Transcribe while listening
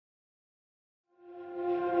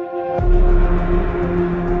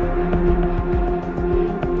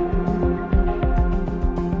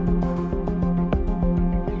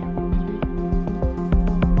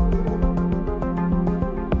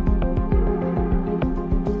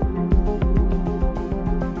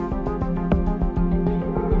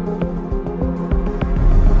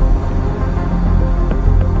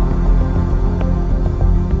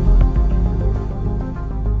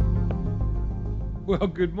Well,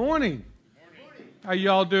 good morning. How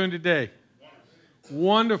y'all doing today?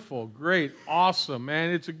 Wonderful, great, awesome, man.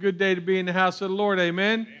 It's a good day to be in the house of the Lord,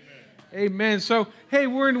 amen? Amen. So, hey,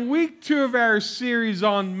 we're in week 2 of our series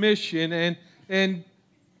on mission, and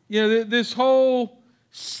you know, this whole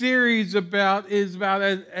series is about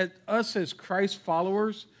as us as Christ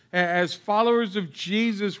followers, as followers of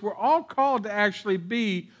Jesus, we're all called to actually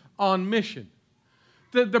be on mission.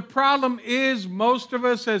 The problem is most of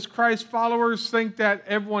us as Christ followers think that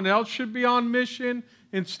everyone else should be on mission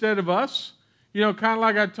instead of us. You know, kind of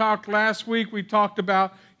like I talked last week, we talked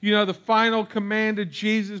about, you know, the final command of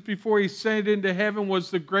Jesus before he ascended into heaven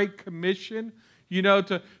was the Great Commission. You know,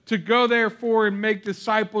 to go therefore and make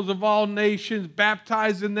disciples of all nations,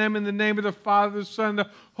 baptizing them in the name of the Father, the Son, and the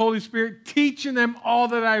Holy Spirit, teaching them all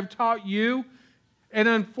that I have taught you. And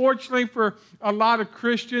unfortunately for a lot of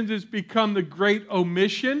Christians, it's become the great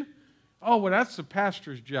omission. Oh, well, that's the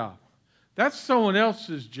pastor's job. That's someone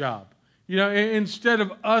else's job. You know, instead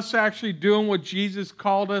of us actually doing what Jesus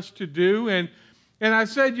called us to do. And I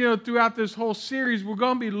said, you know, throughout this whole series, we're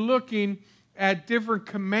going to be looking at different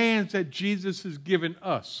commands that Jesus has given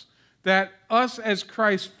us. That us as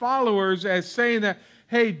Christ followers, as saying that,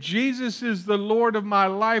 hey, Jesus is the Lord of my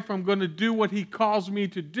life, I'm going to do what he calls me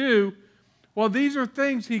to do. Well, these are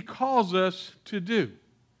things he calls us to do.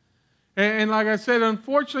 And like I said,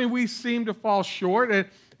 unfortunately, we seem to fall short.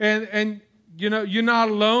 And you know, you're not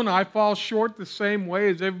alone. I fall short the same way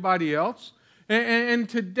as everybody else. And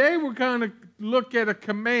today we're going to look at a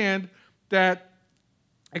command that,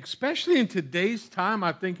 especially in today's time,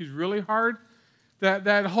 I think is really hard.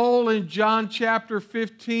 That whole in John chapter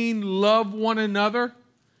 15, love one another.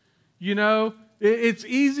 You know, it's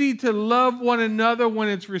easy to love one another when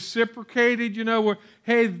it's reciprocated, you know, where,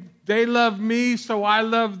 hey, they love me, so I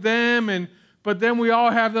love them. But then we all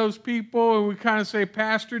have those people, and we kind of say,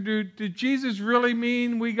 Pastor, did Jesus really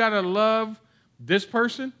mean we got to love this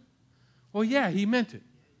person? Well, yeah, he meant it.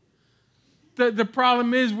 The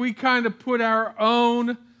problem is we kind of put our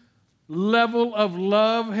own level of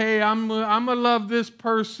love. Hey, I'm going to love this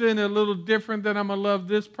person a little different than I'm going to love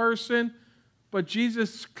this person. But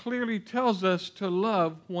Jesus clearly tells us to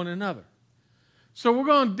love one another. So we're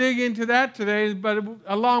going to dig into that today, but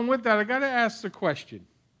along with that, I got to ask the question.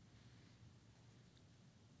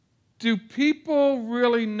 Do people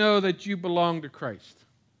really know that you belong to Christ?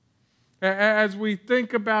 As we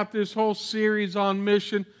think about this whole series on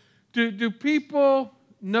mission, do people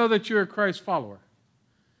know that you're a Christ follower?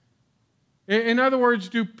 In other words,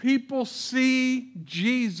 do people see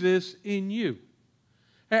Jesus in you?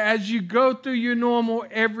 As you go through your normal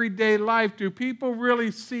everyday life, do people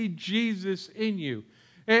really see Jesus in you?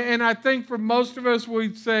 And I think for most of us,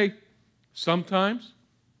 we'd say, sometimes.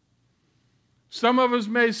 Some of us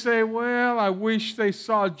may say, well, I wish they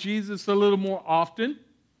saw Jesus a little more often.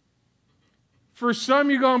 For some,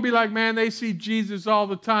 you're going to be like, man, they see Jesus all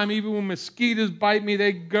the time. Even when mosquitoes bite me,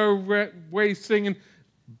 they go away singing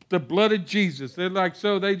the blood of Jesus. They're like,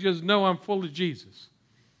 so they just know I'm full of Jesus.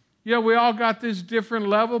 Yeah, we all got this different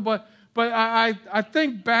level, but I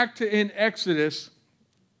think back to in Exodus,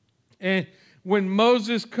 and when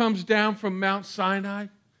Moses comes down from Mount Sinai,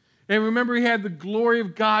 and remember he had the glory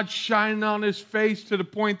of God shining on his face to the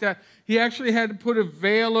point that he actually had to put a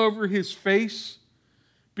veil over his face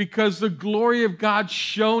because the glory of God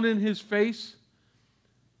shone in his face.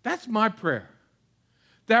 That's my prayer.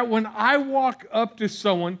 That when I walk up to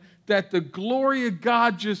someone, that the glory of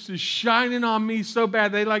God just is shining on me so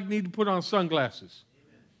bad they like need to put on sunglasses.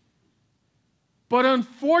 Amen. But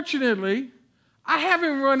unfortunately, I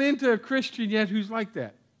haven't run into a Christian yet who's like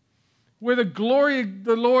that. Where the glory of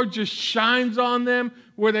the Lord just shines on them,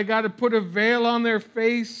 where they got to put a veil on their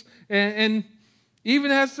face. And even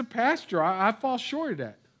as the pastor, I fall short of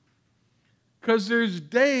that. Because there's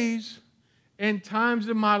days and times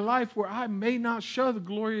in my life where I may not show the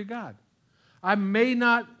glory of God.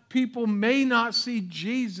 People may not see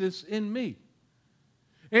Jesus in me.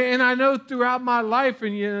 And I know throughout my life,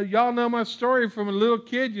 and y'all know my story from a little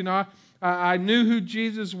kid, I knew who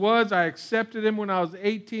Jesus was. I accepted him when I was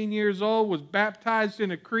 18 years old, was baptized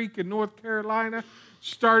in a creek in North Carolina,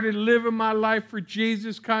 started living my life for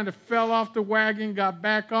Jesus, kind of fell off the wagon, got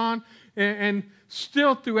back on, and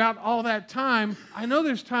still throughout all that time, I know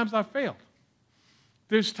there's times I failed.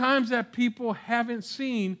 There's times that people haven't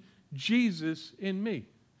seen Jesus in me.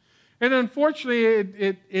 And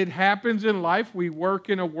unfortunately, it happens in life. We work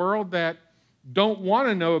in a world that don't want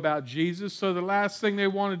to know about Jesus, so the last thing they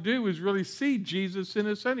want to do is really see Jesus in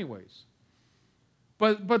us anyways.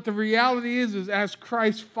 But the reality is as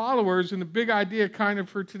Christ followers, and the big idea kind of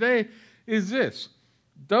for today is this.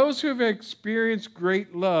 Those who have experienced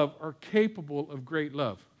great love are capable of great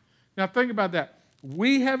love. Now think about that.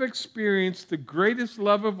 We have experienced the greatest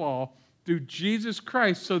love of all through Jesus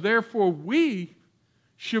Christ, so therefore we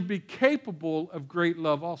should be capable of great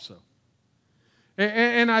love also.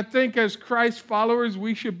 And I think as Christ followers,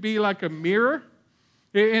 we should be like a mirror.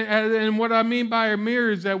 And what I mean by a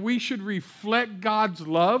mirror is that we should reflect God's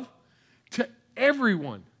love to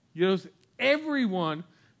everyone. Everyone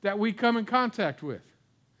that we come in contact with.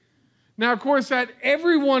 Now, of course, that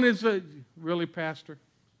everyone is really, Pastor?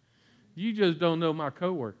 You just don't know my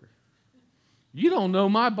coworker. You don't know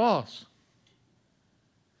my boss.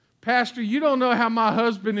 Pastor, you don't know how my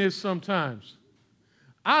husband is sometimes.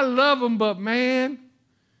 I love him, but man,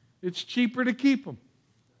 it's cheaper to keep him.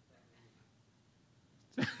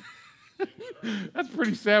 That's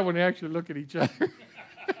pretty sad when they actually look at each other.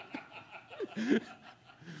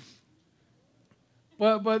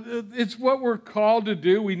 But it's what we're called to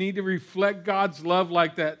do. We need to reflect God's love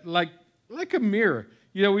like that, like a mirror.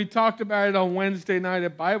 We talked about it on Wednesday night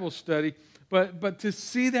at Bible study, but to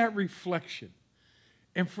see that reflection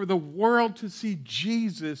and for the world to see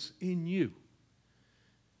Jesus in you.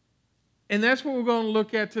 And that's what we're going to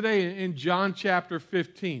look at today in John chapter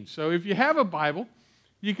 15. So if you have a Bible,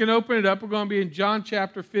 you can open it up. We're going to be in John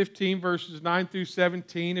chapter 15, verses 9 through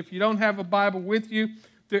 17. If you don't have a Bible with you,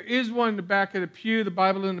 there is one in the back of the pew. The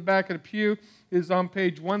Bible in the back of the pew is on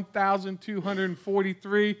page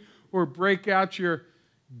 1243, or break out your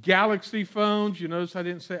Galaxy phones. You notice I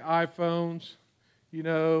didn't say iPhones.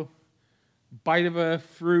 Bite of a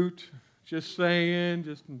fruit. Just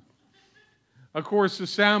saying. Of course, the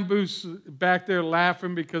sound booth's back there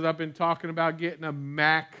laughing because I've been talking about getting a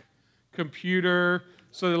Mac computer.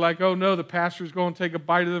 So they're like, oh no, the pastor's going to take a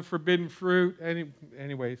bite of the forbidden fruit.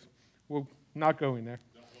 Anyways, we're not going there.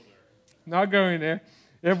 Not going there.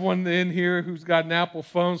 Everyone in here who's got an Apple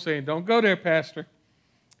phone saying, don't go there, Pastor.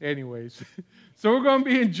 Anyways, so we're going to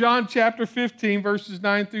be in John chapter 15, verses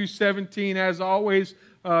 9 through 17. As always,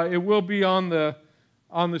 it will be on the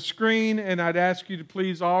screen, and I'd ask you to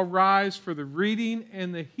please all rise for the reading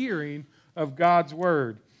and the hearing of God's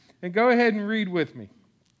word. And go ahead and read with me.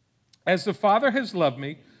 As the Father has loved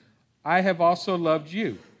me, I have also loved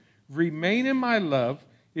you. Remain in my love.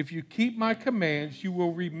 If you keep my commands, you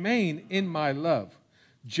will remain in my love,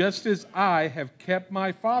 just as I have kept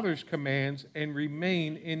my Father's commands and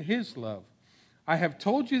remain in his love. I have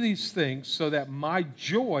told you these things so that my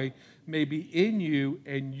joy may be in you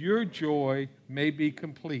and your joy may be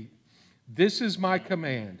complete. This is my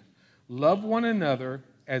command. Love one another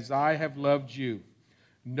as I have loved you.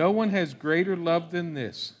 No one has greater love than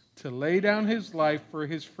this, to lay down his life for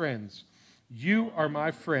his friends. You are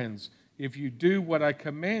my friends if you do what I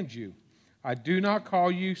command you. I do not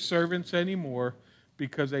call you servants anymore,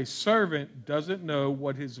 because a servant doesn't know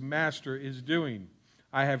what his master is doing.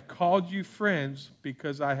 I have called you friends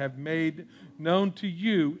because I have made known to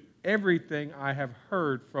you everything I have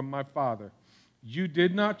heard from my Father. You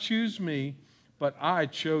did not choose me, but I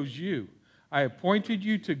chose you. I appointed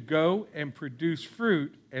you to go and produce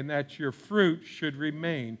fruit, and that your fruit should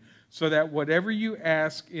remain, so that whatever you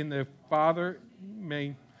ask in the Father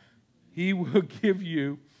name, he will give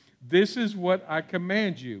you. This is what I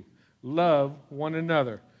command you. Love one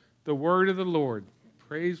another. The word of the Lord.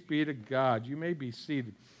 Praise be to God. You may be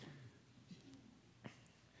seated.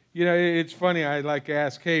 It's funny. I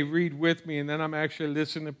ask, hey, read with me, and then I'm actually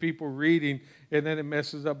listening to people reading, and then it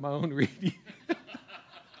messes up my own reading.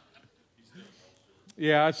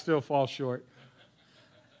 Yeah, I still fall short.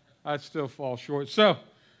 So,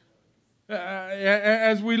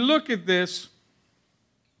 as we look at this,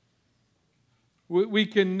 we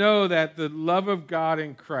can know that the love of God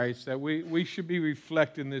in Christ, that we should be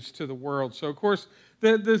reflecting this to the world. So, of course,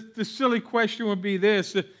 the silly question would be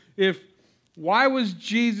this: why was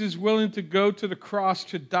Jesus willing to go to the cross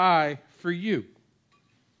to die for you?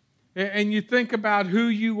 And you think about who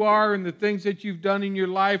you are and the things that you've done in your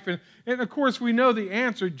life. And of course, we know the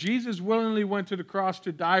answer. Jesus willingly went to the cross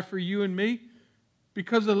to die for you and me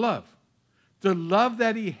because of love. The love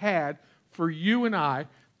that he had for you and I,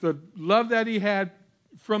 the love that he had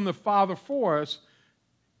from the Father for us,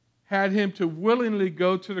 had him to willingly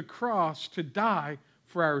go to the cross to die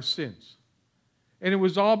for our sins. And it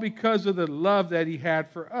was all because of the love that he had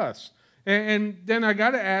for us. And then I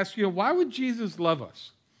got to ask you, why would Jesus love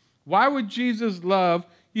us? Why would Jesus love?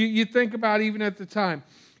 You think about even at the time.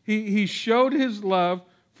 He showed his love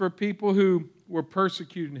for people who were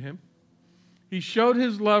persecuting him. He showed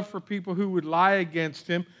his love for people who would lie against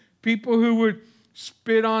him, people who would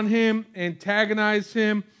spit on him, antagonize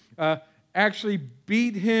him, actually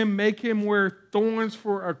beat him, make him wear thorns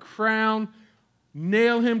for a crown.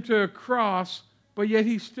 nail him to a cross, but yet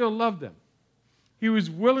he still loved them. He was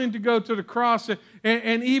willing to go to the cross.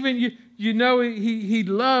 And even, he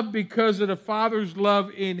loved because of the Father's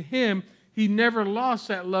love in him. He never lost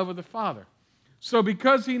that love of the Father. So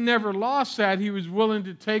because he never lost that, he was willing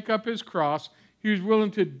to take up his cross. He was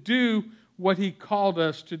willing to do what he called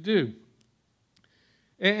us to do.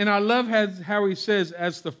 And I love how he says,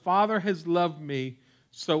 as the Father has loved me,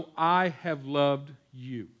 so I have loved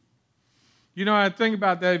you. I think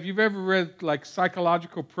about that. If you've ever read like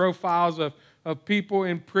psychological profiles of people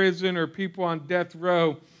in prison or people on death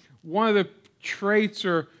row, one of the traits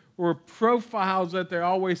or profiles that they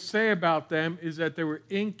always say about them is that they were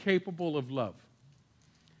incapable of love.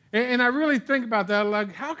 And I really think about that,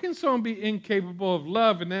 like, how can someone be incapable of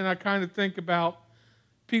love? And then I kind of think about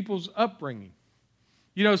people's upbringing.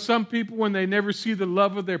 Some people, when they never see the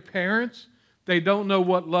love of their parents, they don't know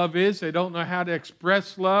what love is. They don't know how to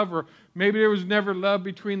express love, or maybe there was never love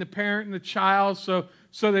between the parent and the child, so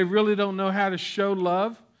they really don't know how to show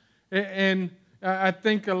love. And I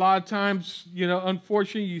think a lot of times,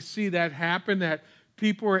 unfortunately, you see that happen, that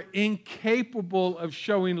people are incapable of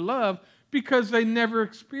showing love because they never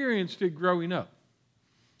experienced it growing up.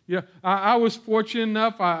 I was fortunate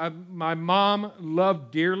enough. My mom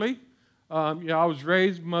loved dearly. I was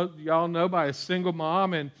raised, y'all know, by a single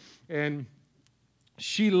mom, and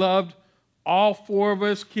she loved all four of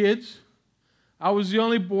us kids. I was the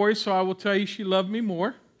only boy, so I will tell you she loved me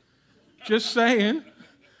more. Just saying.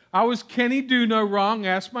 I was Kenny do no wrong.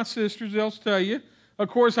 Ask my sisters, they'll tell you. Of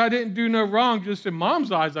course, I didn't do no wrong. Just in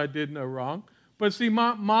Mom's eyes, I did no wrong. But see,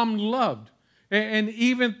 Mom loved. And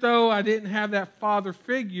even though I didn't have that father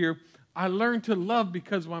figure, I learned to love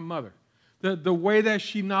because of my mother. The way that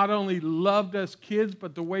she not only loved us kids,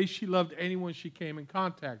 but the way she loved anyone she came in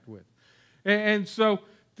contact with. And so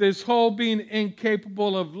this whole being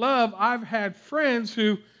incapable of love, I've had friends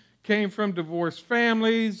who came from divorced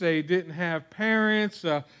families. They didn't have parents.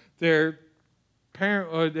 Their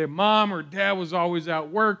parent or their mom or dad was always out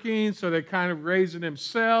working, so they're kind of raising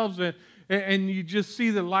themselves. And you just see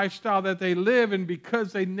the lifestyle that they live, and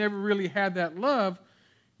because they never really had that love,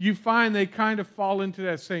 you find they kind of fall into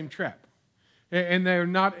that same trap. And they're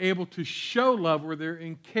not able to show love, or they're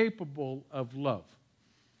incapable of love.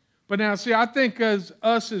 But now, see, I think as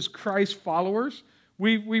us as Christ followers,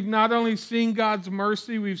 we've not only seen God's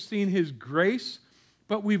mercy, we've seen His grace,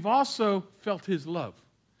 but we've also felt His love.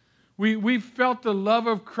 We've felt the love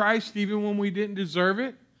of Christ even when we didn't deserve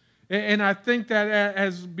it. And I think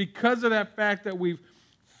that because of that fact that we've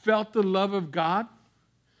felt the love of God,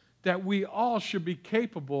 that we all should be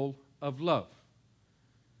capable of love.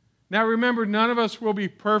 Now remember, none of us will be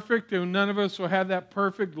perfect, and none of us will have that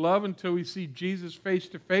perfect love until we see Jesus face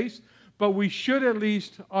to face, but we should at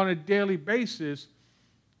least on a daily basis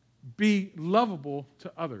be lovable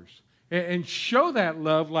to others and show that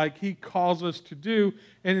love like He calls us to do,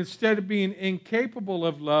 and instead of being incapable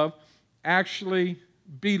of love, actually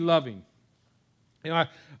be loving.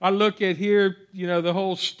 I look at here, the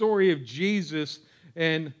whole story of Jesus,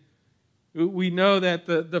 and we know that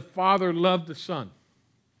the Father loved the Son.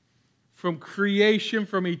 From creation,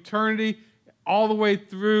 from eternity, all the way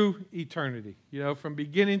through eternity. From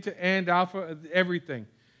beginning to end, Alpha, everything.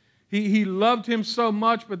 He loved Him so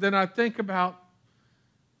much, but then I think about,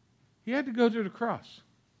 He had to go to the cross.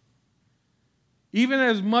 Even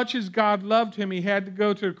as much as God loved Him, He had to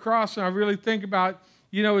go to the cross, and I really think about,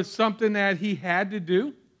 it's something that He had to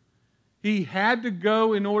do. He had to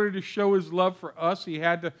go in order to show His love for us. He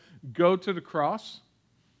had to go to the cross.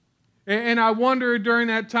 And I wonder during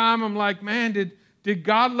that time, I'm like, man, did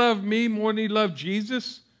God love me more than He loved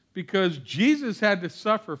Jesus? Because Jesus had to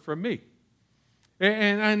suffer for me.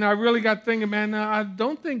 And I really got thinking, man, I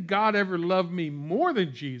don't think God ever loved me more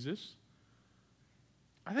than Jesus.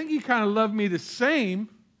 I think He kind of loved me the same,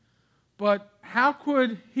 but how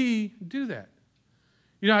could He do that?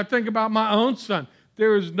 I think about my own son.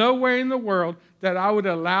 There is no way in the world that I would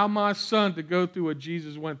allow my son to go through what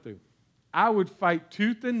Jesus went through. I would fight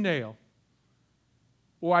tooth and nail,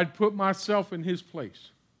 or I'd put myself in his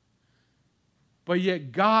place. But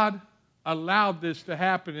yet God allowed this to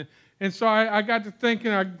happen. And so I got to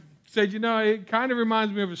thinking, I said, it kind of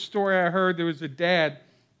reminds me of a story I heard. There was a dad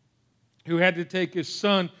who had to take his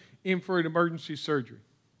son in for an emergency surgery.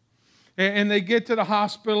 And they get to the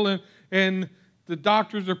hospital, and the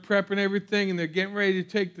doctors are prepping everything, and they're getting ready to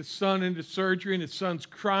take the son into surgery, and the son's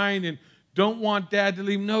crying and don't want Dad to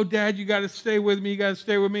leave. No, Dad, you got to stay with me. You got to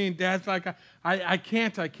stay with me. And Dad's like, I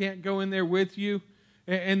can't go in there with you.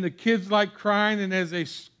 And the kid's like crying, and as they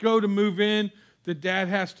go to move in, the dad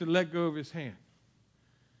has to let go of his hand.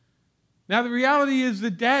 Now, the reality is the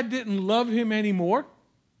dad didn't love him anymore.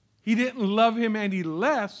 He didn't love him any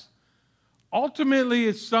less. Ultimately,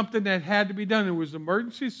 it's something that had to be done. It was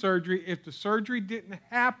emergency surgery. If the surgery didn't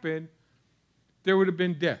happen, there would have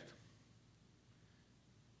been death.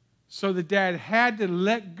 So the dad had to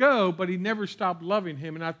let go, but he never stopped loving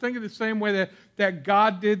him. And I think of the same way that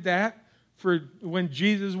God did that for when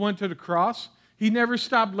Jesus went to the cross. He never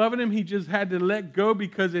stopped loving him. He just had to let go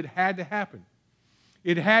because it had to happen.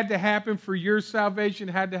 It had to happen for your salvation.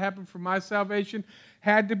 It had to happen for my salvation.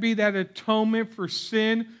 Had to be that atonement for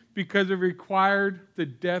sin because it required the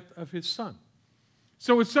death of his son.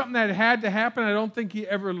 So it's something that had to happen. I don't think he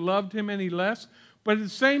ever loved him any less. But at the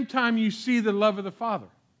same time, you see the love of the Father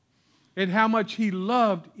and how much he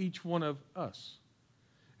loved each one of us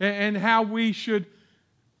and how we should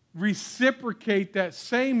reciprocate that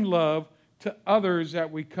same love to others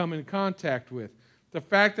that we come in contact with. The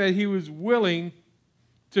fact that he was willing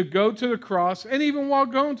to go to the cross, and even while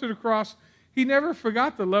going to the cross, he never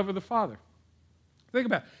forgot the love of the Father. Think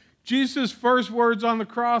about it. Jesus' first words on the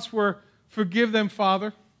cross were, "Forgive them,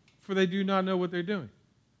 Father, for they do not know what they're doing."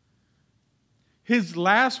 His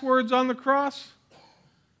last words on the cross,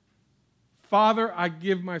 "Father, I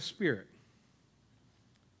give my spirit."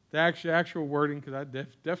 The actual wording, because I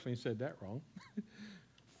definitely said that wrong.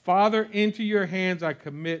 "Father, into your hands I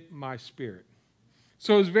commit my spirit."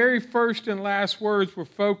 So his very first and last words were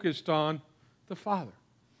focused on the Father.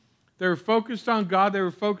 They were focused on God. They were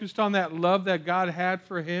focused on that love that God had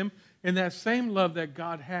for him and that same love that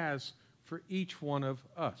God has for each one of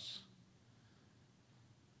us.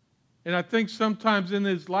 And I think sometimes in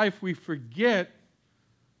this life we forget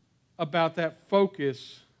about that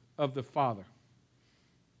focus of the Father.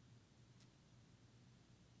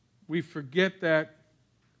 We forget that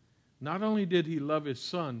not only did he love his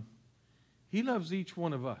son, he loves each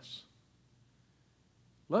one of us.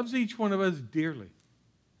 Loves each one of us dearly.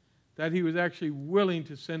 That he was actually willing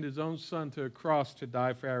to send his own son to a cross to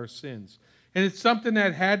die for our sins. And it's something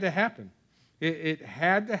that had to happen. It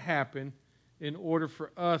had to happen in order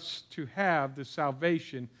for us to have the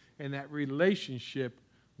salvation and that relationship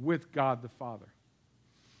with God the Father.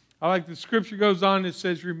 I like the scripture goes on, it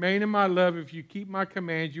says, "Remain in my love. If you keep my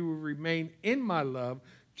commands, you will remain in my love,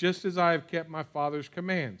 just as I have kept my Father's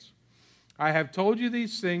commands. I have told you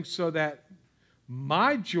these things so that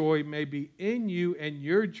my joy may be in you and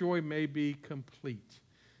your joy may be complete.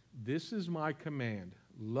 This is my command.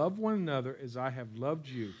 Love one another as I have loved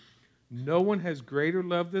you. No one has greater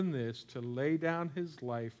love than this, to lay down his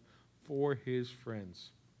life for his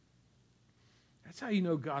friends." That's how you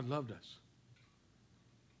know God loved us.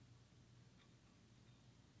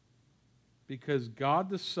 Because God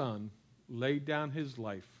the Son laid down his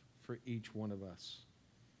life for each one of us.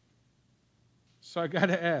 So I got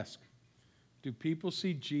to ask, do people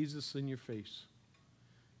see Jesus in your face?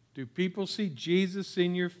 Do people see Jesus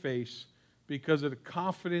in your face because of the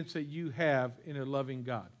confidence that you have in a loving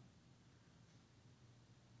God?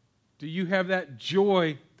 Do you have that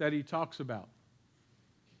joy that he talks about?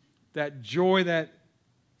 That joy that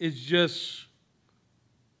is just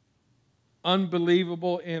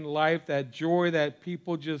unbelievable in life, that joy that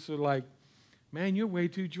people just are like, man, you're way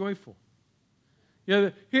too joyful. You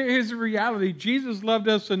know, here's the reality. Jesus loved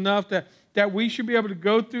us enough that we should be able to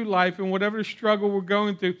go through life and whatever the struggle we're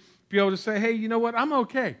going through, be able to say, hey, you know what? I'm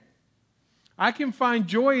okay. I can find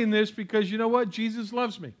joy in this because you know what? Jesus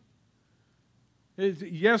loves me.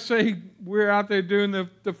 Yesterday, we were out there doing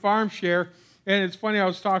the farm share, and it's funny, I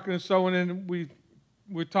was talking to someone, and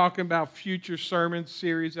we're talking about future sermon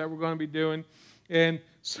series that we're going to be doing, and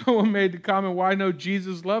someone made the comment, well, I know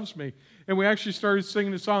Jesus loves me. And we actually started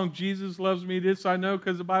singing the song, Jesus loves me, this I know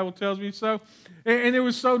because the Bible tells me so. And it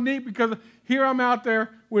was so neat because here I'm out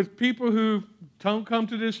there with people who don't come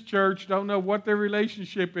to this church, don't know what their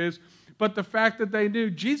relationship is, but the fact that they knew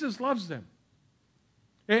Jesus loves them.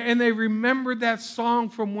 And they remembered that song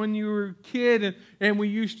from when you were a kid, and we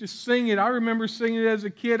used to sing it. I remember singing it as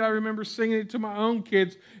a kid. I remember singing it to my own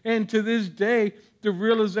kids. And to this day, the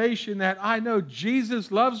realization that I know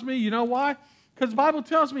Jesus loves me. You know why? Because the Bible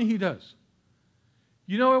tells me he does.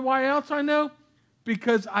 You know why else I know?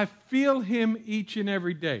 Because I feel him each and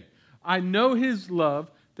every day. I know his love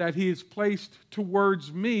that he has placed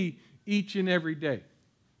towards me each and every day.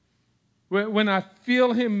 When I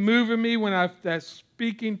feel him moving me, when that's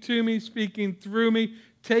speaking to me, speaking through me,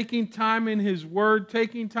 taking time in his word,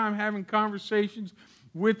 taking time having conversations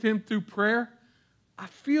with him through prayer, I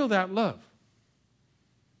feel that love.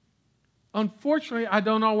 Unfortunately, I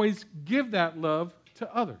don't always give that love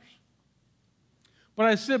to others. But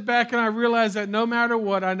I sit back and I realize that no matter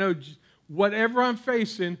what, I know whatever I'm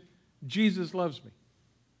facing, Jesus loves me.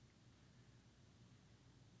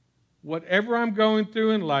 whatever I'm going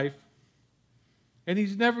through in life, and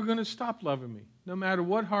He's never going to stop loving me. No matter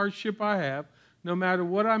what hardship I have, no matter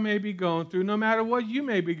what I may be going through, no matter what you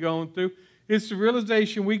may be going through, it's the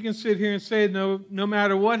realization we can sit here and say, no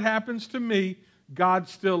matter what happens to me, God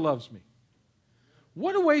still loves me.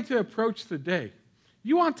 What a way to approach the day.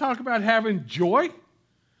 You want to talk about having joy?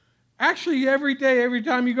 Actually, every day, every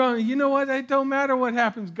time you go, you know what? It don't matter what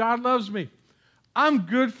happens. God loves me. I'm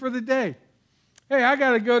good for the day. Hey, I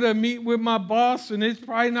got to go to meet with my boss, and it's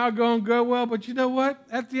probably not going to go well, but you know what?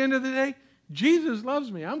 At the end of the day, Jesus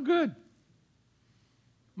loves me. I'm good.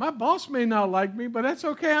 My boss may not like me, but that's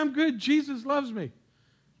okay. I'm good. Jesus loves me.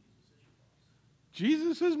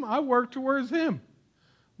 Jesus is I work towards Him.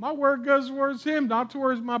 My work goes towards Him, not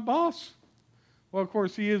towards my boss. Well, of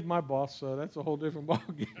course, He is my boss, so that's a whole different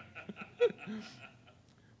ballgame.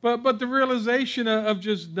 But the realization of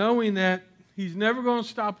just knowing that He's never going to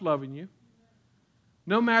stop loving you.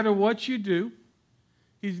 No matter what you do,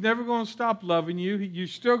 He's never going to stop loving you. You're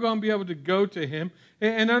still going to be able to go to Him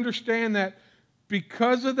and understand that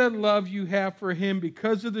because of the love you have for Him,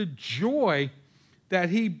 because of the joy that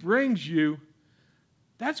He brings you,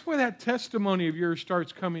 that's where that testimony of yours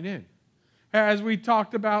starts coming in. As we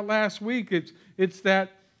talked about last week, it's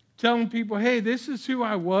that telling people, hey, this is who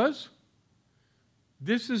I was.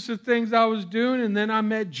 This is the things I was doing, and then I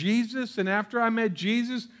met Jesus, and after I met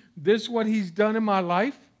Jesus, this is what He's done in my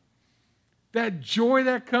life. That joy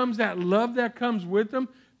that comes, that love that comes with Him,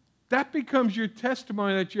 that becomes your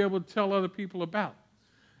testimony that you're able to tell other people about.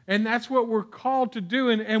 And that's what we're called to do,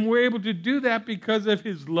 and we're able to do that because of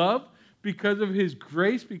His love, because of His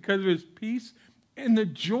grace, because of His peace, and the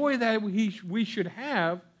joy that we should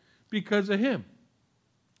have because of Him.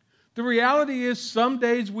 The reality is some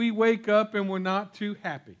days we wake up and we're not too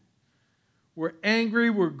happy. We're angry,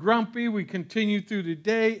 we're grumpy, we continue through the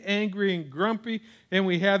day angry and grumpy, and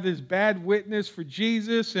we have this bad witness for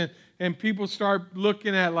Jesus, and people start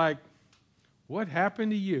looking at like, what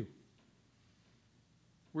happened to you?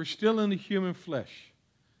 We're still in the human flesh.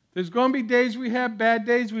 There's going to be days we have bad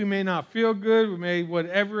days. We may not feel good. We may,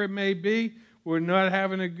 whatever it may be, we're not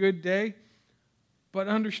having a good day. But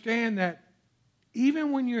understand that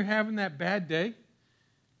even when you're having that bad day,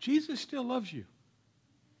 Jesus still loves you.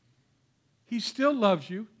 He still loves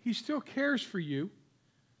you. He still cares for you.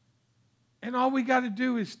 And all we got to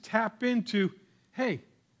do is tap into, hey,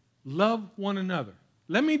 love one another.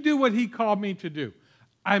 Let me do what He called me to do.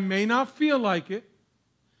 I may not feel like it,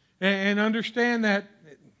 and understand that,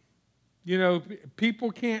 you know,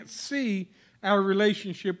 people can't see our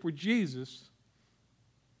relationship with Jesus.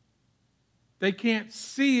 They can't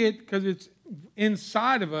see it because it's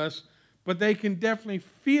inside of us, but they can definitely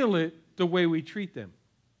feel it the way we treat them.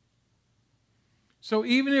 So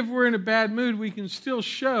even if we're in a bad mood, we can still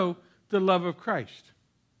show the love of Christ.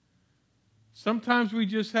 Sometimes we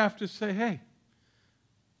just have to say, hey,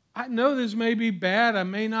 I know this may be bad, I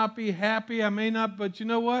may not be happy, I may not, but you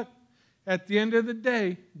know what? At the end of the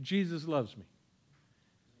day, Jesus loves me.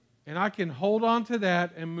 And I can hold on to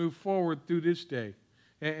that and move forward through this day.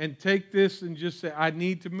 And take this and just say, I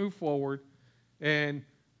need to move forward and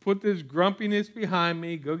put this grumpiness behind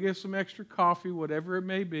me, go get some extra coffee, whatever it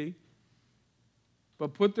may be.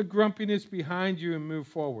 But put the grumpiness behind you and move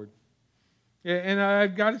forward. And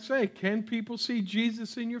I've got to say, can people see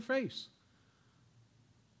Jesus in your face?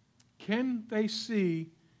 Can they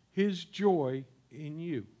see His joy in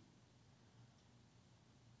you?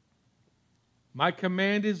 My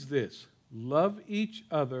command is this: love each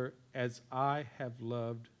other as I have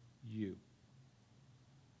loved you.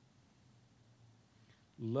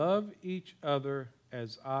 Love each other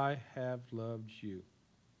as I have loved you.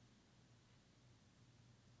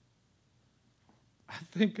 I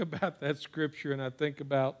think about that scripture, and I think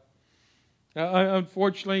about,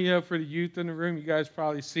 unfortunately, for the youth in the room, you guys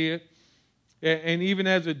probably see it. And even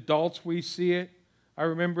as adults, we see it. I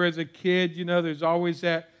remember as a kid, there's always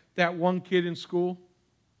that one kid in school.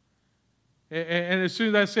 And as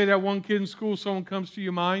soon as I say that one kid in school, someone comes to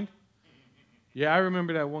your mind. Yeah, I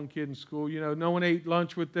remember that one kid in school. No one ate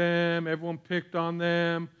lunch with them. Everyone picked on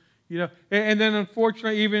them. And then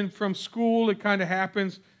unfortunately, even from school, it kind of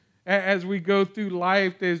happens as we go through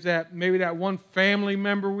life. There's maybe that one family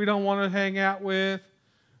member we don't want to hang out with.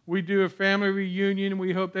 We do a family reunion and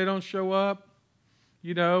we hope they don't show up.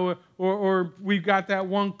 Or we've got that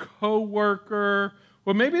one coworker,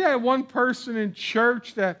 or maybe that one person in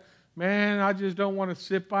church that, man, I just don't want to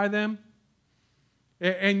sit by them.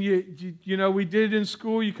 And we did it in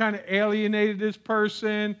school. You kind of alienated this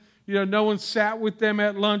person. No one sat with them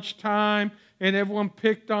at lunchtime, and everyone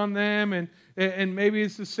picked on them. And maybe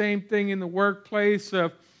it's the same thing in the workplace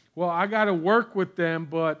of, well, I got to work with them,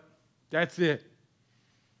 but That's it.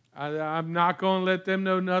 I'm not going to let them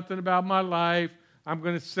know nothing about my life. I'm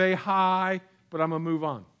going to say hi, but I'm going to move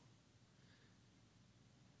on.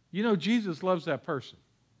 You know, Jesus loves that person.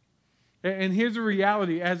 And here's the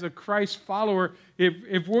reality. As a Christ follower,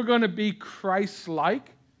 if we're going to be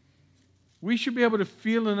Christ-like, we should be able to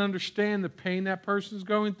feel and understand the pain that person's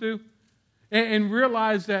going through and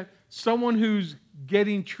realize that someone who's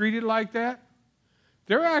getting treated like that,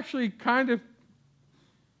 they're actually kind of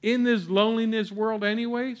in this loneliness world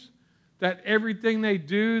anyways, that everything they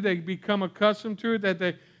do, they become accustomed to it, that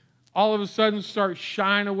they all of a sudden start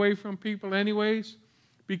shying away from people anyways,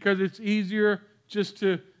 because it's easier just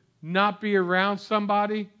to not be around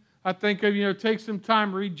somebody. I think of, take some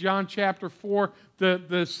time, read John chapter 4,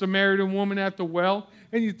 the Samaritan woman at the well.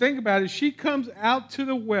 And you think about it, she comes out to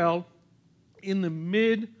the well in the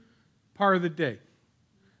mid part of the day.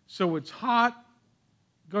 So it's hot,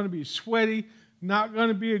 going to be sweaty, not going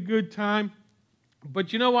to be a good time.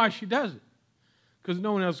 But you know why she does it? Because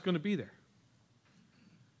no one else is going to be there.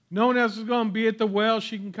 No one else is going to be at the well.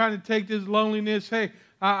 She can kind of take this loneliness. Hey,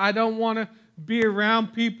 I don't want to be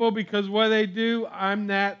around people because what they do, I'm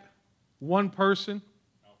that one person.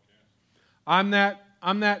 I'm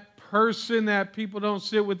that person that people don't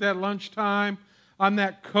sit with at lunchtime. I'm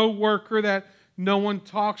that coworker that no one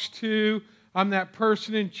talks to. I'm that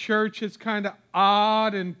person in church that's kind of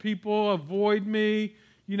odd and people avoid me,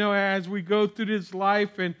 as we go through this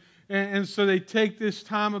life. And so they take this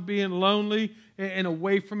time of being lonely and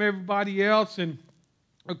away from everybody else. And,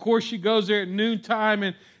 of course, she goes there at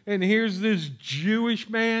noontime and here's this Jewish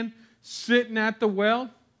man sitting at the well.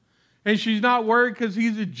 And she's not worried because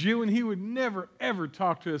he's a Jew and he would never, ever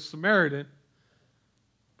talk to a Samaritan.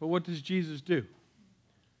 But what does Jesus do?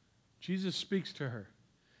 Jesus speaks to her.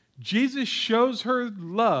 Jesus shows her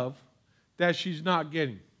love that she's not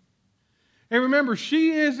getting. And remember,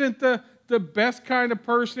 she isn't the best kind of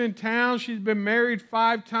person in town. She's been married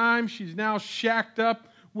 5 times. She's now shacked up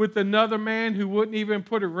with another man who wouldn't even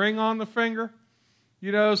put a ring on the finger.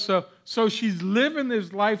 So she's living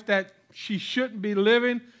this life that she shouldn't be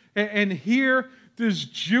living. And here, this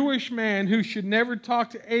Jewish man who should never talk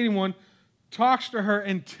to anyone talks to her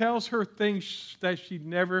and tells her things that she'd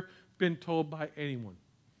never been told by anyone.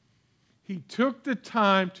 He took the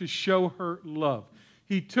time to show her love.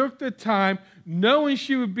 He took the time, knowing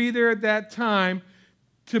she would be there at that time,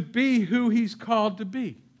 to be who he's called to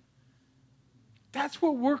be. That's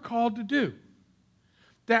what we're called to do.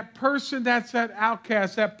 That person that's that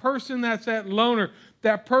outcast, that person that's that loner,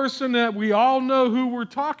 that person that we all know who we're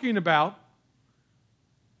talking about,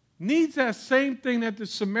 needs that same thing that the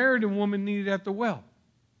Samaritan woman needed at the well.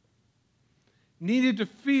 Needed to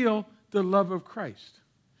feel the love of Christ.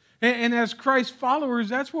 And as Christ followers,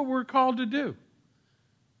 that's what we're called to do.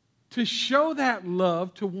 To show that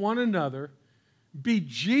love to one another, be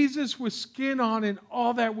Jesus with skin on in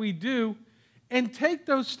all that we do, and take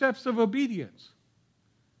those steps of obedience.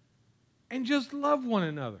 And just love one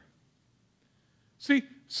another. See,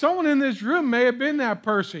 someone in this room may have been that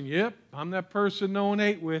person. Yep, I'm that person no one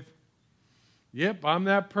ate with. Yep, I'm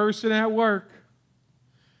that person at work.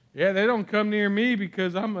 Yeah, they don't come near me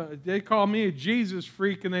because they call me a Jesus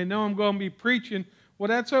freak and they know I'm going to be preaching. Well,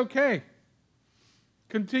 that's okay.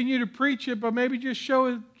 Continue to preach it, but maybe just show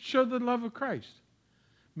the love of Christ.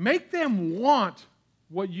 Make them want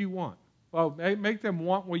what you want. Well, make them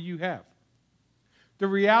want what you have. The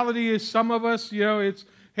reality is some of us, it's,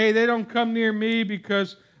 hey, they don't come near me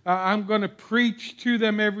because I'm going to preach to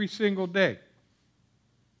them every single day.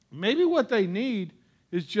 Maybe what they need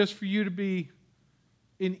is just for you to be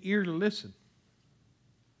in ear to listen.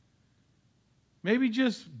 Maybe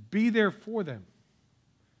just be there for them.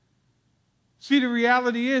 See, the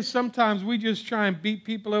reality is sometimes we just try and beat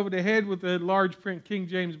people over the head with a large print King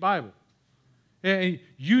James Bible. And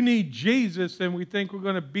you need Jesus, and we think we're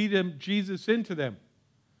going to beat Jesus into them.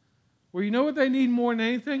 Well, you know what they need more than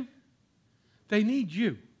anything? They need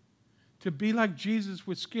you to be like Jesus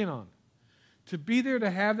with skin on. To be there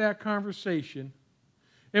to have that conversation.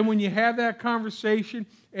 And when you have that conversation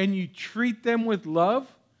and you treat them with love,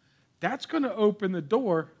 that's going to open the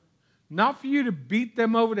door, not for you to beat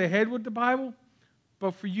them over the head with the Bible,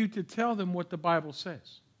 but for you to tell them what the Bible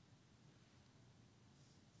says.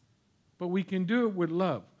 But we can do it with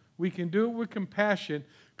love. We can do it with compassion,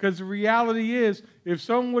 because the reality is, if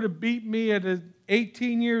someone would have beat me at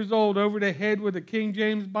 18 years old over the head with a King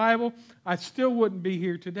James Bible, I still wouldn't be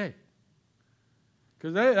here today.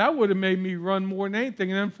 Because that would have made me run more than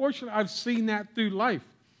anything. And unfortunately, I've seen that through life,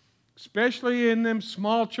 especially in them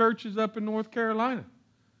small churches up in North Carolina.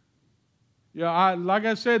 Like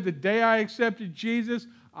I said, the day I accepted Jesus,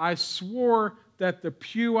 I swore that the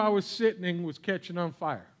pew I was sitting in was catching on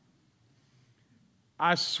fire.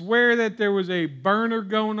 I swear that there was a burner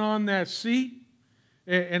going on that seat,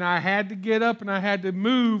 and I had to get up and I had to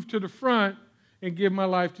move to the front and give my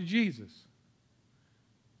life to Jesus.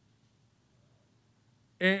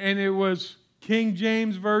 And it was King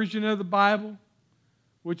James Version of the Bible,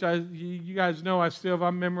 which you guys know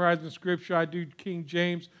I'm memorizing Scripture. I do King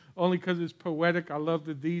James only because it's poetic. I love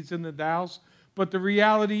the these and the thous. But the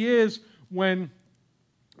reality is, when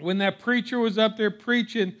that preacher was up there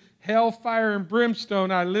preaching hell, fire, and brimstone,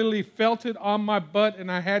 I literally felt it on my butt, and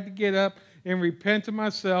I had to get up and repent of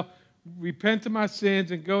myself, repent of my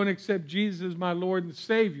sins, and go and accept Jesus as my Lord and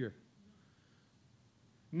Savior.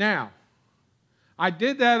 Now, I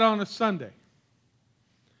did that on a Sunday.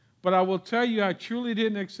 But I will tell you, I truly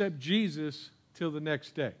didn't accept Jesus till the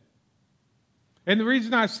next day. And the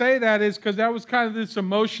reason I say that is because that was kind of this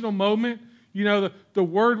emotional moment. You know, the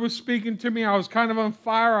Word was speaking to me. I was kind of on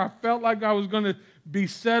fire. I felt like I was going to be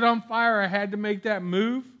set on fire. I had to make that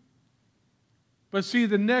move. But see,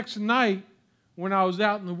 the next night, when I was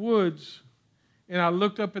out in the woods, and I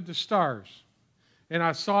looked up at the stars, and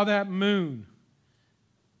I saw that moon,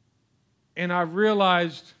 and I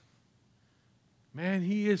realized, man,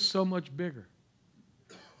 He is so much bigger.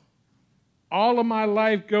 All of my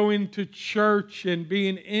life going to church and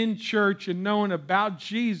being in church and knowing about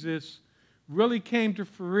Jesus really came to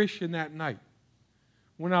fruition that night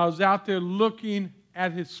when I was out there looking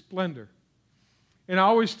at His splendor. And I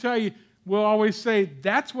always tell you, we'll always say,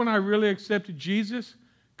 that's when I really accepted Jesus,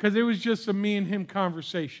 because it was just a me and Him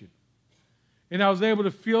conversation. And I was able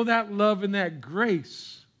to feel that love and that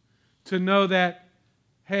grace to know that,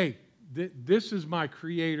 hey, this is my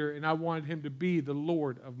Creator, and I wanted Him to be the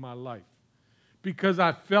Lord of my life. Because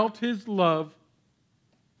I felt His love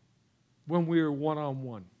when we were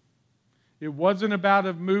one-on-one. It wasn't about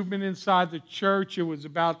a movement inside the church. It was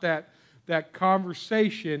about that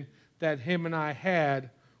conversation that Him and I had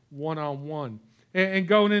one-on-one. And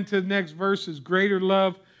going into the next verses, greater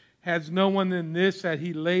love has no one than this, that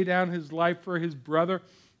He laid down His life for His brother.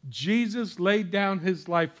 Jesus laid down His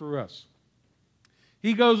life for us.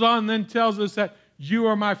 He goes on and then tells us that you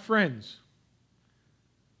are my friends.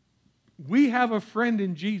 We have a friend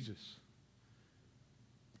in Jesus.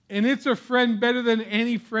 And it's a friend better than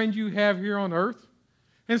any friend you have here on earth.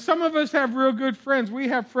 And some of us have real good friends. We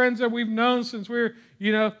have friends that we've known since we were,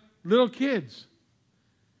 little kids.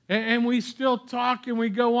 And we still talk and we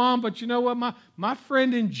go on. But you know what? My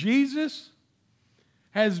friend in Jesus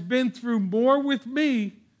has been through more with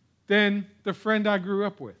me than the friend I grew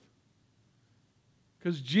up with.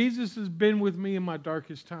 Because Jesus has been with me in my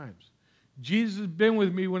darkest times. Jesus has been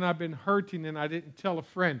with me when I've been hurting and I didn't tell a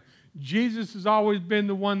friend. Jesus has always been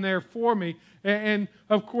the one there for me. And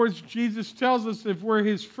of course, Jesus tells us if we're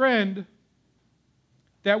His friend,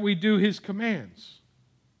 that we do His commands.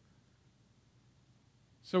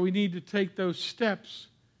 So we need to take those steps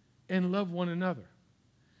and love one another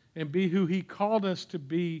and be who He called us to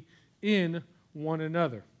be in one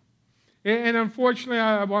another. And unfortunately,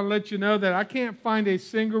 I want to let you know that I can't find a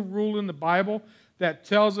single rule in the Bible that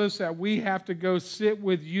tells us that we have to go sit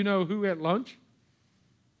with you-know-who at lunch.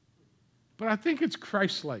 But I think it's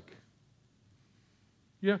Christ-like.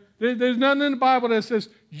 Yeah, there's nothing in the Bible that says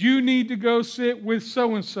you need to go sit with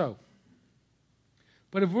so-and-so.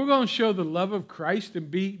 But if we're going to show the love of Christ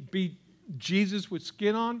and be Jesus with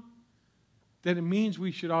skin on, then it means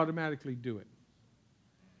we should automatically do it.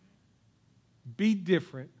 Be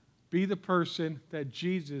different. Be the person that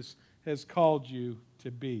Jesus has called you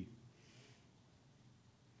to be.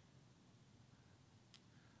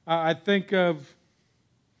 I think of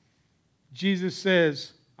Jesus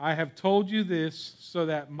says, I have told you this so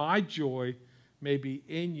that my joy may be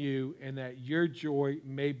in you and that your joy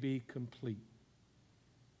may be complete.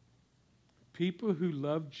 People who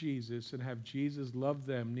love Jesus and have Jesus love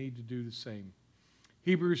them need to do the same.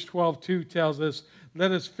 Hebrews 12:2 tells us, let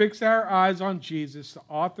us fix our eyes on Jesus, the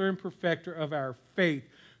author and perfecter of our faith,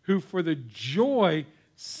 who for the joy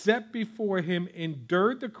set before Him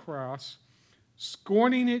endured the cross,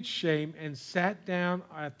 scorning its shame, and sat down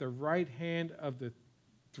at the right hand of the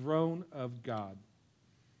throne of God.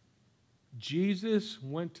 Jesus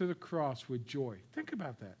went to the cross with joy. Think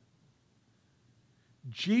about that.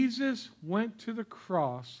 Jesus went to the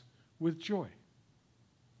cross with joy.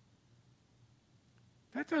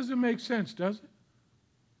 That doesn't make sense, does it?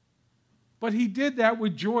 But He did that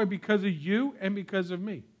with joy because of you and because of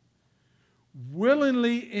me.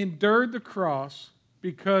 Willingly endured the cross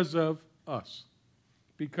because of us.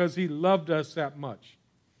 Because He loved us that much.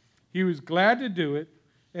 He was glad to do it.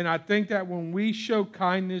 And I think that when we show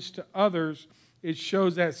kindness to others, it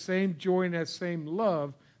shows that same joy and that same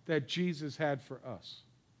love that Jesus had for us.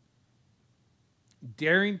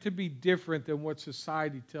 Daring to be different than what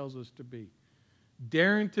society tells us to be.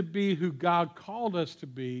 Daring to be who God called us to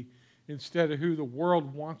be instead of who the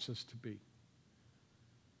world wants us to be.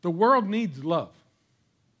 The world needs love.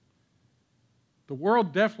 The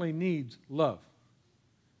world definitely needs love.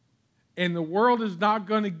 And the world is not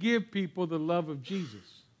going to give people the love of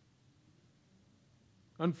Jesus.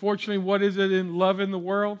 Unfortunately, what is it in love in the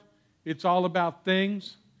world? It's all about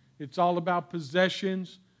things. It's all about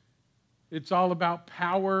possessions. It's all about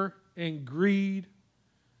power and greed.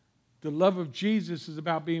 The love of Jesus is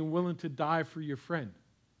about being willing to die for your friend.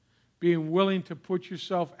 Being willing to put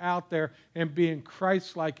yourself out there and being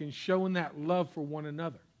Christ-like and showing that love for one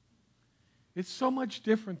another. It's so much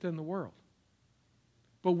different than the world.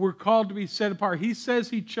 But we're called to be set apart. He says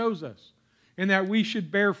He chose us and that we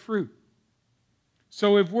should bear fruit.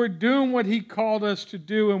 So if we're doing what He called us to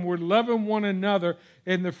do and we're loving one another,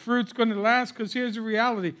 and the fruit's going to last, because here's the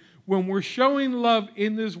reality. When we're showing love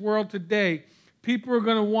in this world today, people are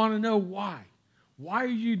going to want to know why. Why are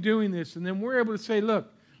you doing this? And then we're able to say,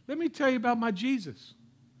 look, let me tell you about my Jesus.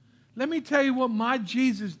 Let me tell you what my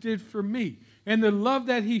Jesus did for me. And the love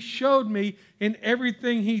that He showed me in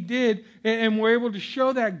everything He did. And we're able to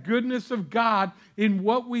show that goodness of God in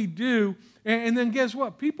what we do. And then guess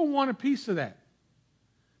what? People want a piece of that.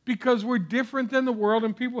 Because we're different than the world.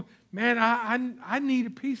 And people, man, I need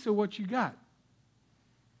a piece of what you got.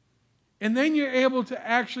 And then you're able to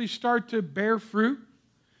actually start to bear fruit.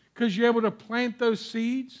 Because you're able to plant those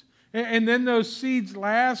seeds. And then those seeds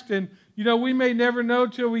last. And, you know, we may never know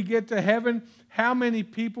till we get to heaven how many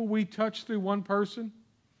people we touched through one person.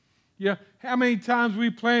 Yeah, how many times we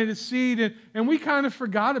planted a seed and we kind of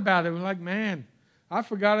forgot about it. We're like, man, I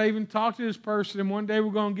forgot I even talked to this person. And one day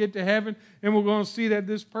we're going to get to heaven and we're going to see that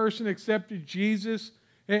this person accepted Jesus.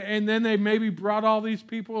 And then they maybe brought all these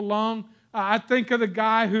people along. I think of the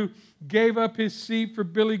guy who gave up his seat for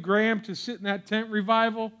Billy Graham to sit in that tent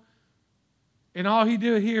revival. And all he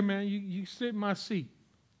did here, man, you sit in my seat.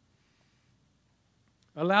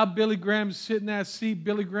 Allow Billy Graham to sit in that seat.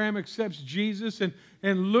 Billy Graham accepts Jesus.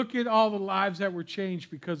 And look at all the lives that were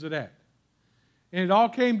changed because of that. And it all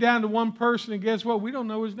came down to one person. And guess what? We don't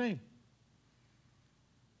know his name.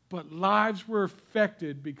 But lives were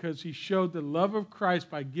affected because he showed the love of Christ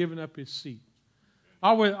by giving up his seat. I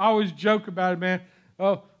always joke about it, man.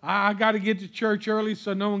 Oh, I got to get to church early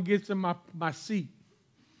so no one gets in my seat.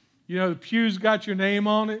 You know, the pew's got your name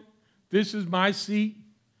on it. This is my seat.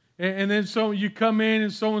 And then so you come in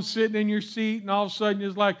and someone's sitting in your seat and all of a sudden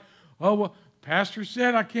it's like, oh, well, pastor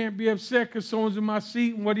said I can't be upset because someone's in my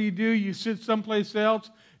seat. And what do? You sit someplace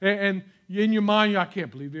else and in your mind, I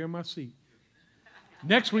can't believe they're in my seat.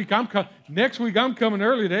 Next week I'm coming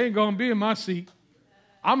early. They ain't going to be in my seat.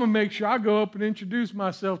 I'm going to make sure I go up and introduce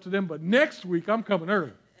myself to them. But next week I'm coming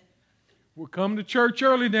early. We're coming to church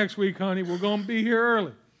early next week, honey. We're going to be here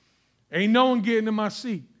early. Ain't no one getting in my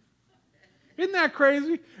seat. Isn't that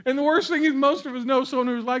crazy? And the worst thing is most of us know someone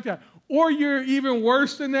who's like that. Or you're even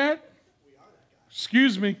worse than that.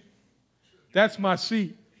 Excuse me. That's my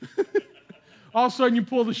seat. All of a sudden you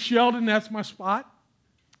pull the Sheldon, that's my spot.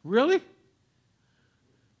 Really?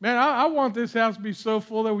 Man, I want this house to be so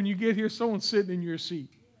full that when you get here, someone's sitting in your seat.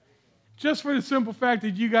 Just for the simple fact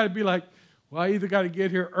that you got to be like, well, I either got to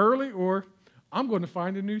get here early or I'm going to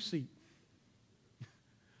find a new seat.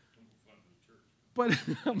 But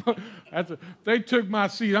they took my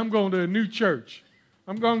seat. I'm going to a new church.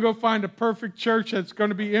 I'm going to go find a perfect church that's going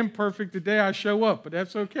to be imperfect the day I show up, but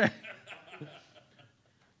that's okay.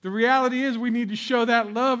 The reality is we need to show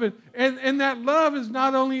that love. And that love is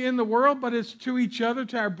not only in the world, but it's to each other,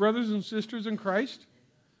 to our brothers and sisters in Christ.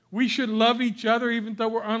 We should love each other even though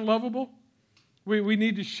we're unlovable. We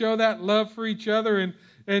need to show that love for each other.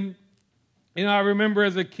 And you know, I remember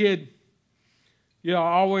as a kid, you know,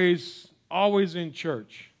 always in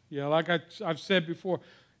church. You know, like I've said before,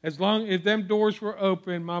 if them doors were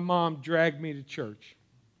open, my mom dragged me to church.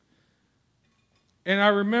 And I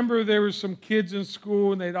remember there were some kids in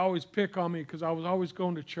school, and they'd always pick on me because I was always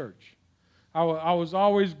going to church. I was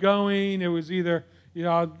always going. It was either, you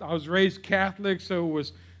know, I was raised Catholic, so it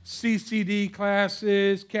was CCD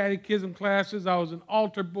classes, catechism classes. I was an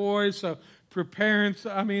altar boy, so preparing.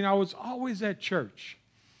 I mean, I was always at church.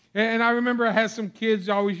 And I remember I had some kids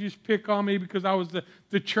who always used to pick on me because I was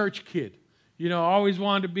the church kid. You know, I always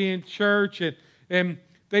wanted to be in church. And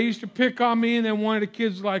they used to pick on me, and then one of the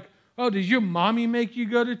kids was like, oh, does your mommy make you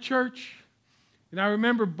go to church? And I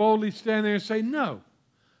remember boldly standing there and saying, no,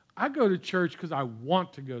 I go to church because I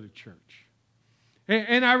want to go to church.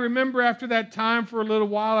 And I remember after that time for a little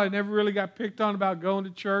while, I never really got picked on about going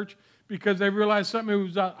to church because they realized something. It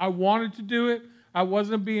was I wanted to do it. I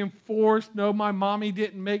wasn't being forced. No, my mommy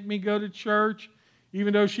didn't make me go to church,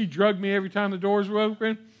 even though she drugged me every time the doors were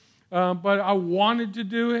open. But I wanted to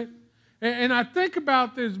do it. And I think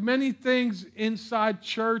about there's many things inside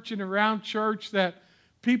church and around church that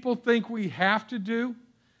people think we have to do.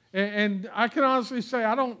 And I can honestly say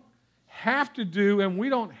I don't have to do, and we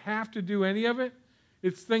don't have to do any of it.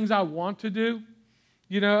 It's things I want to do.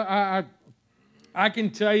 You know, I can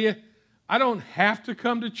tell you, I don't have to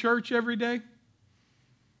come to church every day.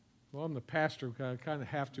 Well, I'm the pastor, I kind of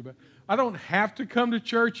have to, but I don't have to come to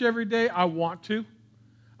church every day. I want to.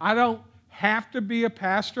 I don't have to be a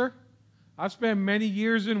pastor. I spent many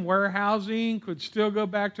years in warehousing, could still go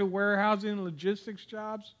back to warehousing and logistics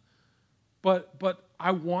jobs. But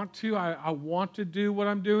I want to. I want to do what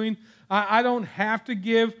I'm doing. I don't have to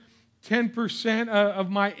give 10% of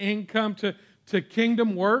my income to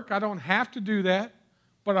kingdom work. I don't have to do that,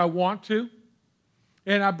 but I want to.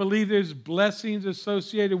 And I believe there's blessings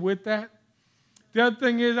associated with that. The other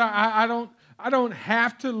thing is I don't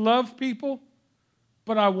have to love people,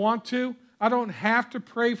 but I want to. I don't have to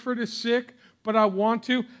pray for the sick, but I want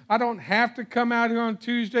to. I don't have to come out here on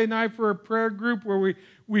Tuesday night for a prayer group where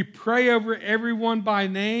we pray over everyone by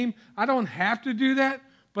name. I don't have to do that.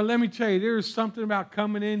 But let me tell you, there is something about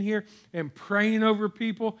coming in here and praying over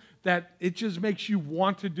people that it just makes you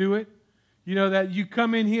want to do it. You know, that you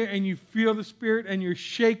come in here and you feel the Spirit and you're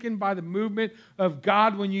shaken by the movement of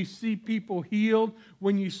God when you see people healed,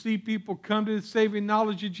 when you see people come to the saving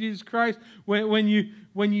knowledge of Jesus Christ, when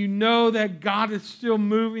you know that God is still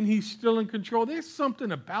moving, He's still in control. There's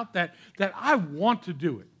something about that I want to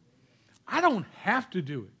do it. I don't have to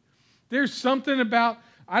do it. There's something about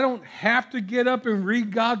I don't have to get up and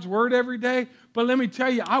read God's Word every day, but let me tell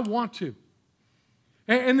you, I want to.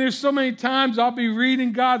 And there's so many times I'll be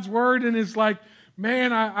reading God's Word and it's like,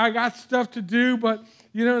 man, I got stuff to do, but,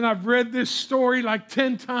 you know, and I've read this story like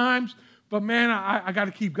 10 times, but man, I got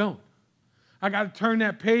to keep going. I got to turn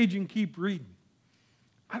that page and keep reading.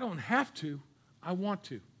 I don't have to. I want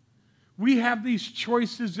to. We have these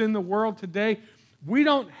choices in the world today. We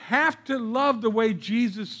don't have to love the way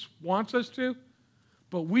Jesus wants us to,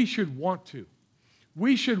 but we should want to.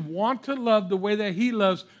 We should want to love the way that He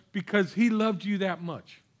loves because He loved you that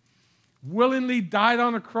much. Willingly died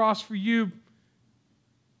on a cross for you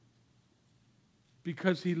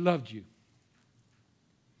because He loved you.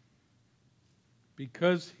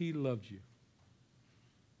 Because He loved you.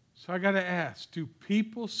 So I got to ask, do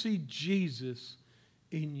people see Jesus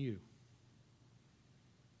in you?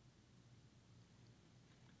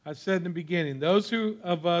 I said in the beginning, those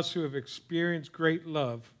of us who have experienced great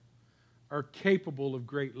love are capable of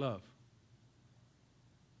great love.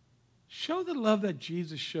 Show the love that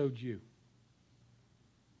Jesus showed you.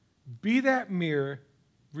 Be that mirror.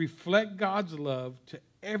 Reflect God's love to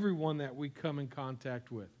everyone that we come in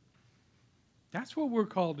contact with. That's what we're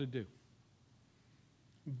called to do.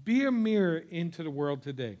 Be a mirror into the world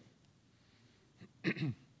today.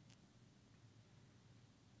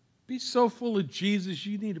 Be so full of Jesus,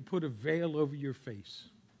 you need to put a veil over your face.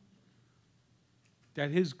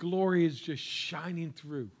 That His glory is just shining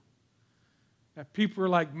through. That people are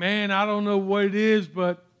like, man, I don't know what it is,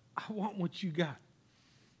 but I want what you got.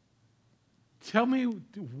 Tell me,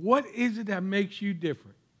 what is it that makes you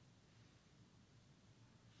different?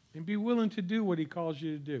 And be willing to do what He calls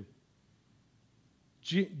you to do.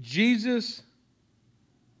 Jesus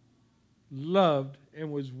loved and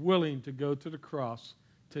was willing to go to the cross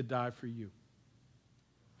to die for you.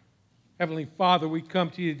 Heavenly Father, we come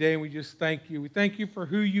to you today and we just thank you. We thank you for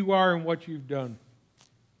who you are and what you've done.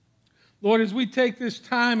 Lord, as we take this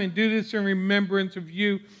time and do this in remembrance of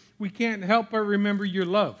you, we can't help but remember your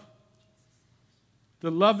love.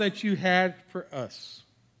 The love that you had for us.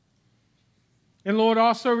 And Lord,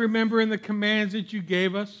 also remember in the commands that you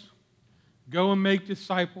gave us, go and make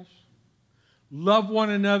disciples. Love one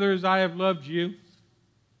another as I have loved you.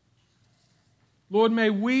 Lord, may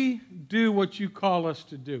we do what you call us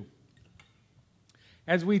to do.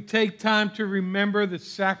 As we take time to remember the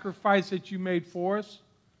sacrifice that you made for us,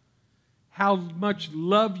 how much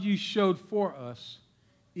love you showed for us,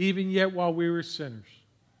 even yet while we were sinners.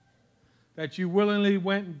 That you willingly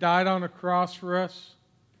went and died on a cross for us.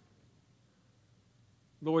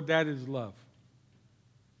 Lord, that is love.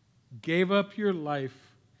 Gave up your life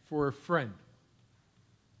for a friend.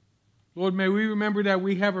 Lord, may we remember that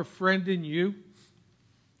we have a friend in you.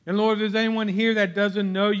 And Lord, if there's anyone here that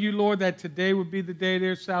doesn't know you, Lord, that today would be the day of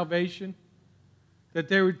their salvation, that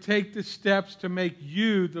they would take the steps to make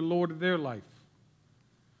you the Lord of their life.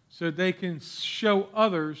 so they can show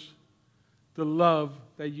others the love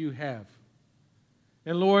that you have.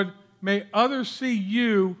 And Lord, may others see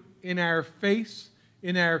you in our face,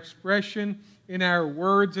 in our expression, in our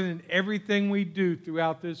words, and in everything we do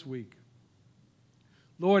throughout this week.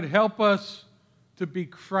 Lord, help us to be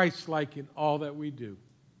Christ-like in all that we do.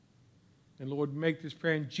 And Lord, make this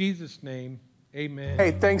prayer in Jesus' name. Amen.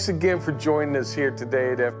 Hey, thanks again for joining us here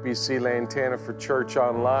today at FBC Lantana for Church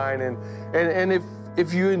Online. And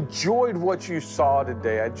if you enjoyed what you saw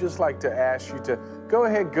today, I'd just like to ask you to go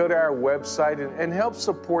to our website and help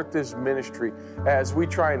support this ministry as we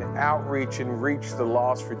try and outreach and reach the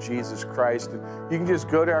lost for Jesus Christ. And you can just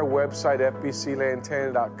go to our website,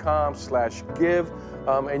 fbclantana.com/give,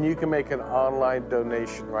 and you can make an online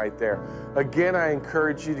donation right there. Again, I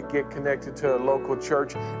encourage you to get connected to a local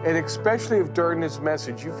church, and especially if during this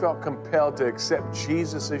message you felt compelled to accept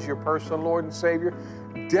Jesus as your personal Lord and Savior,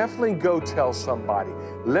 definitely go tell somebody.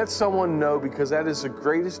 Let someone know, because that is the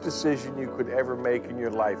greatest decision you could ever make in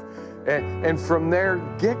your life. And from there,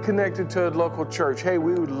 get connected to a local church. Hey,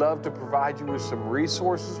 we would love to provide you with some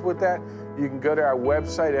resources with that. You can go to our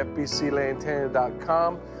website,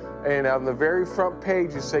 fbclantana.com, and on the very front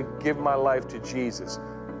page, you say, Give My Life to Jesus.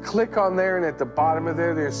 Click on there, and at the bottom of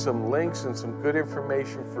there, there's some links and some good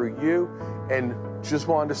information for you. And just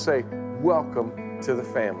wanted to say, welcome to the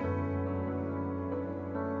family.